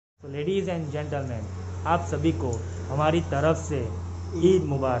तो ladies and gentleman, आप सभी को हमारी तरफ से ईद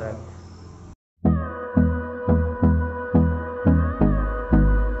मुबारक।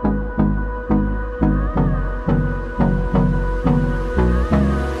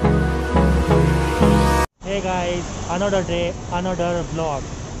 Hey guys, another day another blog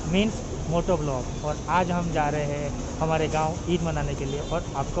means मोटो ब्लॉग। और आज हम जा रहे हैं हमारे गांव ईद मनाने के लिए।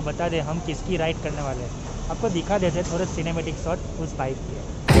 और आपको बता दें हम किसकी राइड करने वाले हैं, आपको दिखा देते थोड़े सिनेमेटिक शॉट उस बाइक के।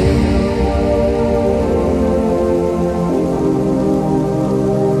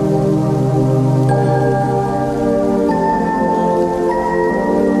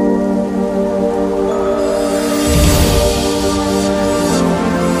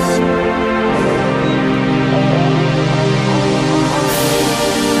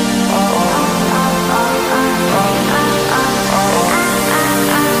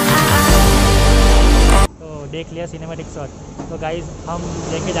 देख लिया सिनेमेटिक शॉट। तो गाइस हम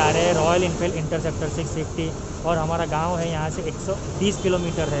लेके जा रहे हैं रॉयल इनफील्ड इंटरसेप्टर 650 और हमारा गांव है यहाँ से 130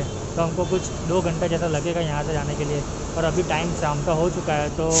 किलोमीटर है। तो हमको कुछ 2 घंटा जैसा लगेगा यहाँ से जाने के लिए। और अभी टाइम शाम का हो चुका है,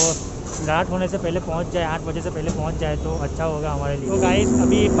 तो रात होने से पहले पहुँच जाए, 8 बजे से पहले पहुँच जाए तो अच्छा होगा हमारे लिए। तो गाइस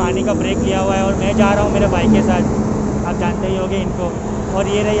अभी पानी का ब्रेक लिया हुआ है और मैं जा रहा हूँ मेरे बाइक के साथ, आप जानते ही होंगे इनको। और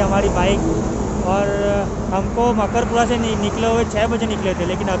ये रही हमारी बाइक। और हमको मकरपुरा से निकले हुए 6 बजे निकले थे,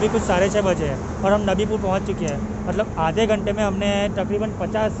 लेकिन अभी कुछ 6:30 बजे है और हम नबीपुर पहुंच चुके हैं। मतलब आधे घंटे में हमने तकरीबन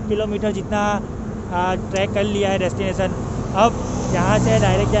 50 किलोमीटर जितना ट्रैक कर लिया है डेस्टिनेशन। अब यहाँ से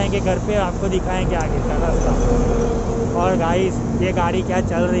डायरेक्ट जाएंगे घर पे, आपको दिखाएंगे आगे का रास्ता। और गाइस ये गाड़ी क्या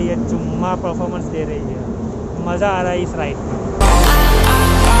चल रही है, चुम्मा परफॉर्मेंस दे रही है, मज़ा आ रहा है इस राइड में।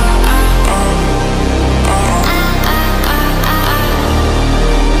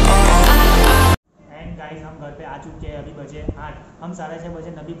 गाइस हम घर पे आ चुके हैं, अभी बजे 8। हम 6:30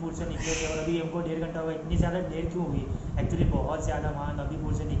 बजे नबीपुर से निकले थे और अभी हमको 1.5 घंटा हुआ। इतनी ज़्यादा देर क्यों हुई? एक्चुअली बहुत ज़्यादा वहाँ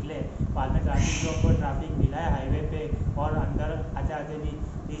नबीपुर से निकले, बाद में ट्रैफिक जॉब पर ट्रैफिक मिला है हाईवे पे और अंदर आते आते भी,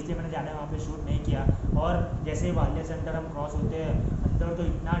 इसलिए मैंने ज़्यादा वहाँ पे शूट नहीं किया। और जैसे ही वाले सेंटर हम क्रॉस होते हैं अंदर, तो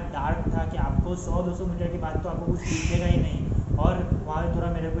इतना डार्क था कि आपको 100-200 मीटर के बाद तो आपको कुछ दिखेगा ही नहीं। और वहाँ थोड़ा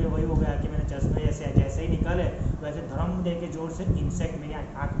मेरे को वही हो गया कि मैंने चश्मे जैसे ही निकले वैसे धर्म दे के जोर से इंसेक्ट मेरी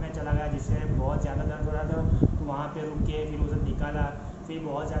आँख में चला गया, जिससे बहुत ज़्यादा दर्द हो रहा था। तो वहाँ पे रुक के फिर उसे निकाला। फिर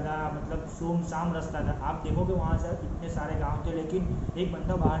बहुत ज़्यादा मतलब सुमसाम रास्ता था, आप देखोगे वहाँ से इतने सारे गांव थे लेकिन एक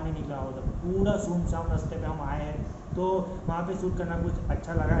बंदा बाहर नहीं निकला होता, पूरा सुमसाम रास्ते पे हम आए हैं। तो वहाँ पे शूट करना कुछ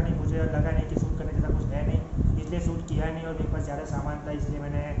अच्छा लगा नहीं, मुझे लगा नहीं कि शूट करने जैसा कुछ है नहीं, इसलिए शूट किया नहीं। और मेरे पास ज़्यादा सामान था इसलिए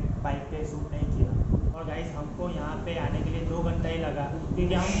मैंने बाइक पे शूट नहीं किया। और गाइस हमको यहाँ पे आने के लिए 2 घंटा ही लगा,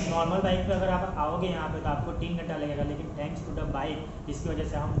 क्योंकि हम नॉर्मल बाइक पे अगर आप आओगे यहाँ पे तो आपको 3 घंटा लगेगा, लेकिन थैंक्स टू द बाइक इसकी वजह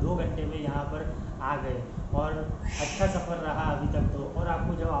से हम 2 घंटे में यहाँ पर आ गए। और अच्छा सफ़र रहा अभी तक तो। और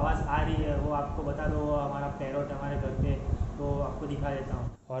आपको जो आवाज़ आ रही है वो आपको बता दो, हमारा पैरोट हमारे घर पे, तो आपको दिखा देता हूँ।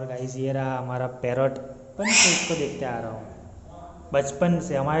 और गाइस ये रहा हमारा पैरोट, बचपन से इसको देखते आ रहा हूँ, बचपन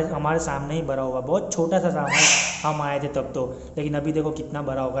से हमारे सामने ही बड़ा हुआ। बहुत छोटा सा सामने हम आए थे तब तो, लेकिन अभी देखो कितना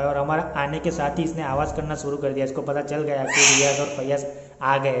बड़ा हो गया। और हमारा आने के साथ ही इसने आवाज़ करना शुरू कर दिया, इसको पता चल गया कि रियाज और फैयाज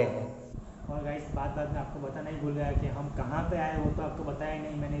आ गए हैं। और गाइस बात में आपको बताना ही भूल गया कि हम कहाँ पे आए, वो तो आपको बताया ही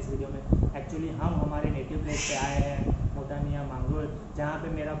नहीं मैंने इस वीडियो में। एक्चुअली हम हमारे नेटिव प्लेस पे आए हैं, मोटा मियाँ मांगरोल, जहाँ पे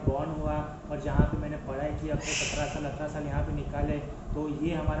मेरा बॉर्न हुआ और जहाँ पे मैंने पढ़ाई की अपने 17 साल 18 साल यहाँ पे निकाले। तो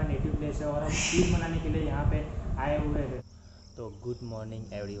ये हमारा नेटिव प्लेस है और हम ईद मनाने के लिए यहाँ पे आए हुए हैं। तो गुड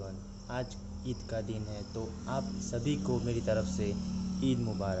मॉर्निंग एवरीवन, आज ईद का दिन है, तो आप सभी को मेरी तरफ से ईद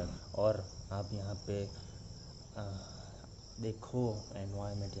मुबारक। और आप यहाँ पे देखो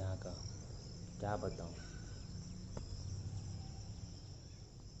एनवायरनमेंट यहाँ का, क्या बताऊँ।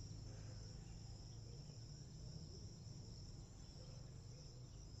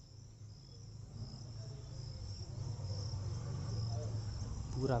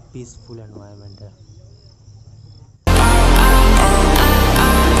 पूरा पीसफुल एनवायरनमेंट है।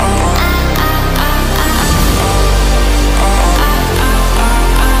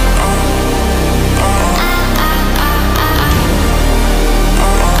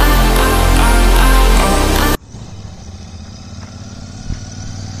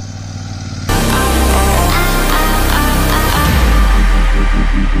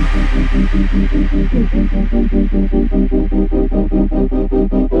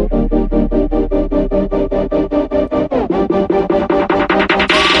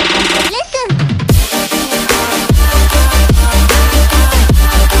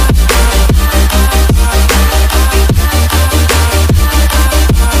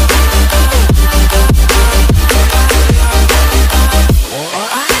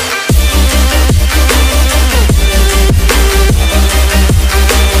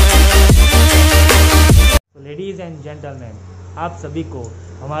 लेडीज़ एंड जेंटलमैन, आप सभी को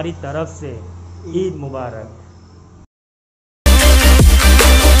हमारी तरफ से ईद मुबारक।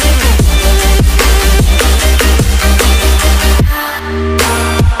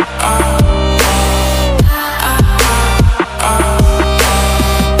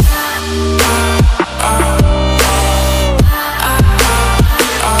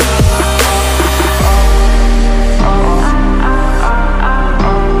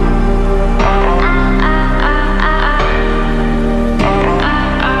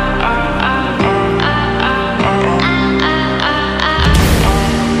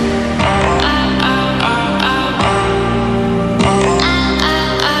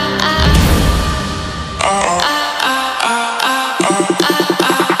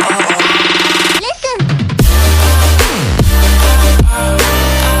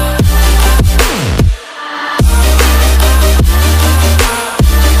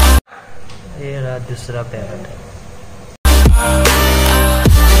 दूसरा पैकेट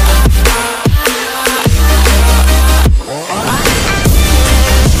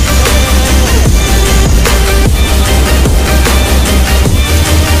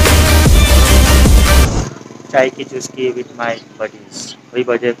चाय की चुस्की विद माय बडीज। वही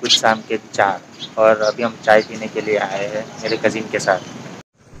बजे कुछ शाम के 4 और अभी हम चाय पीने के लिए आए हैं मेरे कजिन के साथ।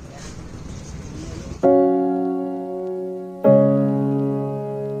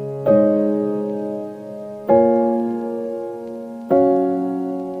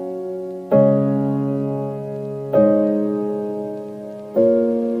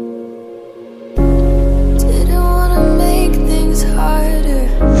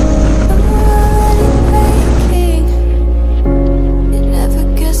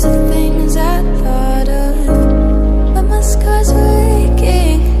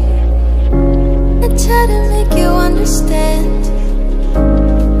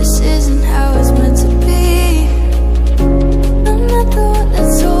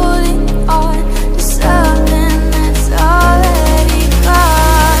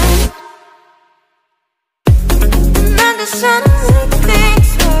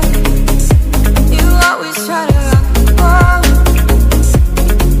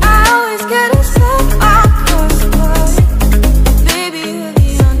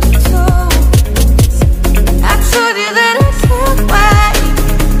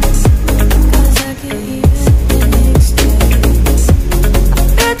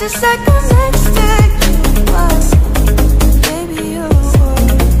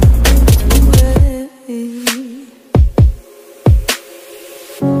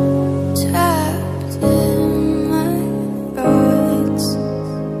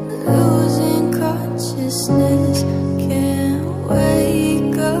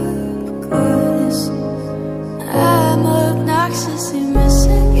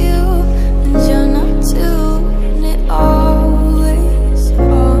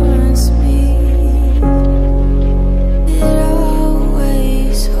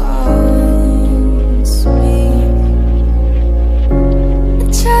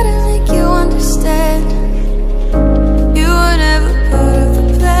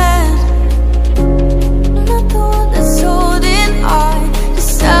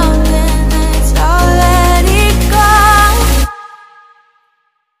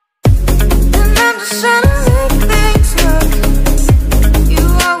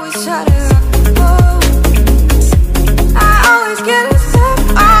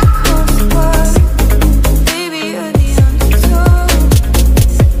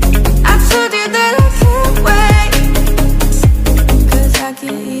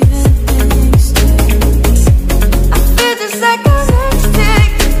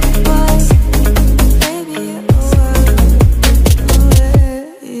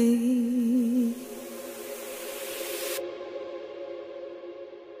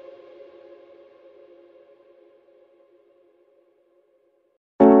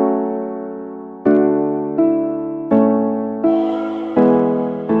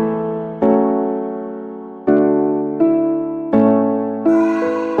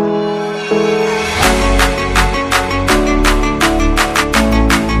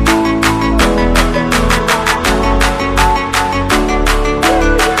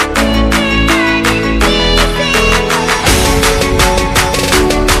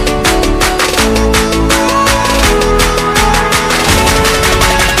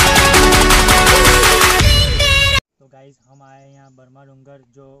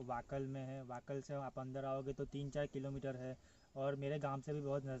 जो वाकल में है, वाकल से आप अंदर आओगे तो 3-4 किलोमीटर है और मेरे गांव से भी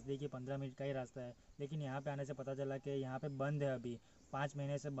बहुत नज़दीक है, 15 मिनट का ही रास्ता है। लेकिन यहाँ पे आने से पता चला कि यहाँ पे बंद है, अभी 5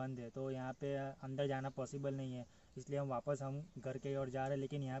 महीने से बंद है, तो यहाँ पे अंदर जाना पॉसिबल नहीं है। इसलिए हम वापस घर के ओर जा रहे हैं।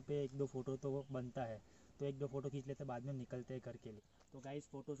 लेकिन यहाँ पे 1-2 फ़ोटो तो बनता है, तो एक दो फ़ोटो खींच लेते, बाद में हम निकलते हैं घर के लिए। तो गाइस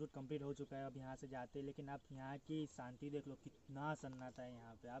फ़ोटो शूट कंप्लीट हो चुका है, अब यहाँ से जाते हैं। लेकिन आप यहाँ की शांति देख लो, कितना सन्नाटा है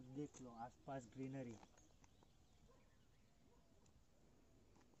यहाँ पे, आप देख लो आसपास ग्रीनरी।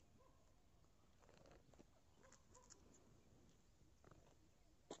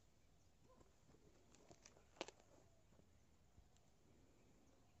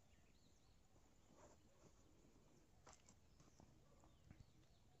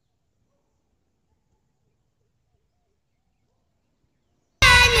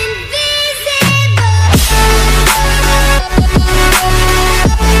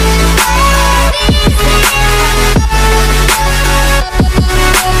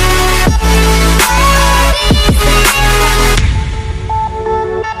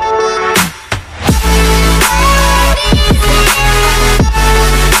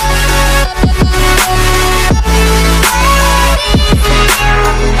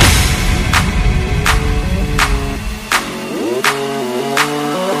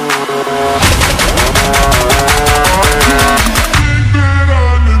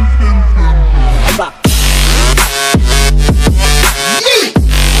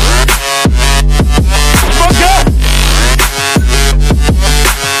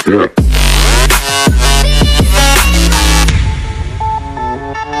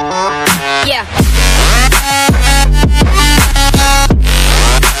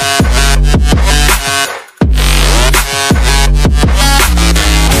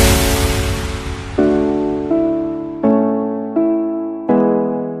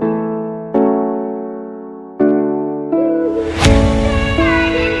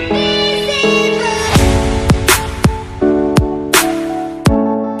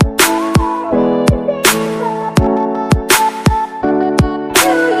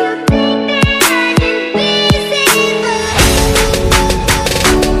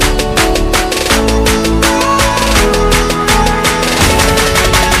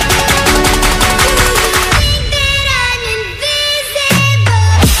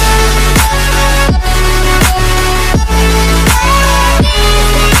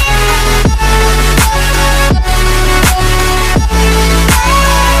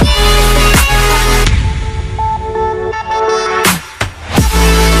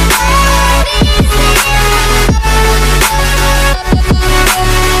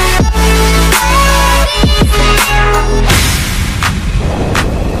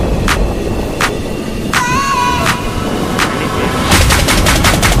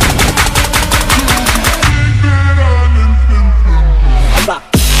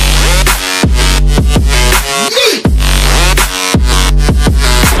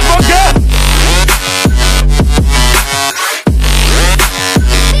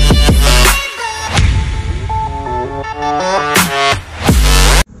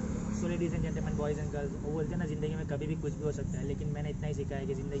 सीखा है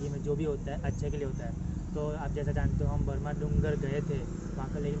कि ज़िंदगी में जो भी होता है अच्छे के लिए होता है। तो आप जैसा जानते हो हम बर्मा डूंगर गए थे वहाँ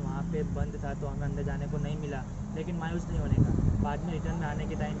का, लेकिन वहाँ पे बंद था तो हमें अंदर जाने को नहीं मिला। लेकिन मायूस नहीं होने का, बाद में रिटर्न में आने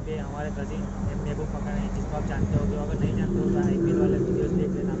के टाइम पे हमारे कज़िन महबूब पकड़ हैं, जिसको आप जानते होगे, अगर नहीं जानते हो तो IPL वाले वीडियोज़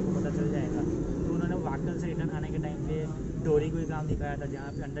देख लेना, आपको पता चल जाएगा। तो उन्होंने वाकल से रिटर्न आने के टाइम पे डोरी कोई काम दिखाया था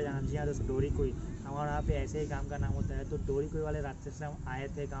जहाँ पे अंदर जाना। जी हाँ दोस्त, डोरी कोई, हमारे वहाँ पे ऐसे ही काम का नाम होता है। तो डोरी कोई वाले रास्ते से हम आए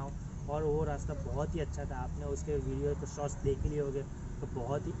थे गाँव, और वो रास्ता बहुत ही अच्छा था। आपने उसके वीडियो को शॉर्ट्स देख लिए होंगे, तो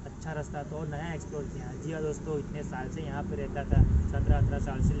बहुत ही अच्छा रास्ता था और नया एक्सप्लोर किया। जी हाँ दोस्तों, इतने साल से यहाँ पे रहता था, 17-18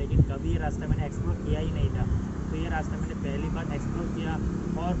 साल से, लेकिन कभी ये रास्ता मैंने एक्सप्लोर किया ही नहीं था। तो ये रास्ता मैंने पहली बार एक्सप्लोर किया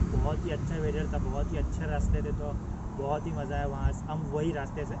और बहुत ही अच्छा वेदर था, बहुत ही अच्छे रास्ते थे, तो बहुत ही मज़ा आया। वहाँ हम वही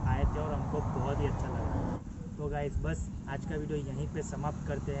रास्ते से आए थे और हमको बहुत ही अच्छा लगा। तो गाइस बस आज का वीडियो यहीं पे समाप्त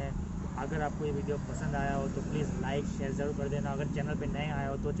करते हैं। अगर आपको ये वीडियो पसंद आया हो तो प्लीज़ लाइक शेयर ज़रूर कर देना। अगर चैनल पे नए आए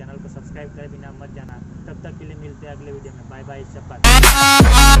हो तो चैनल को सब्सक्राइब करे बिना मत जाना। तब तक के लिए मिलते हैं अगले वीडियो में। Bye bye,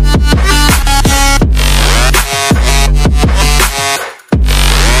 शब्बाश।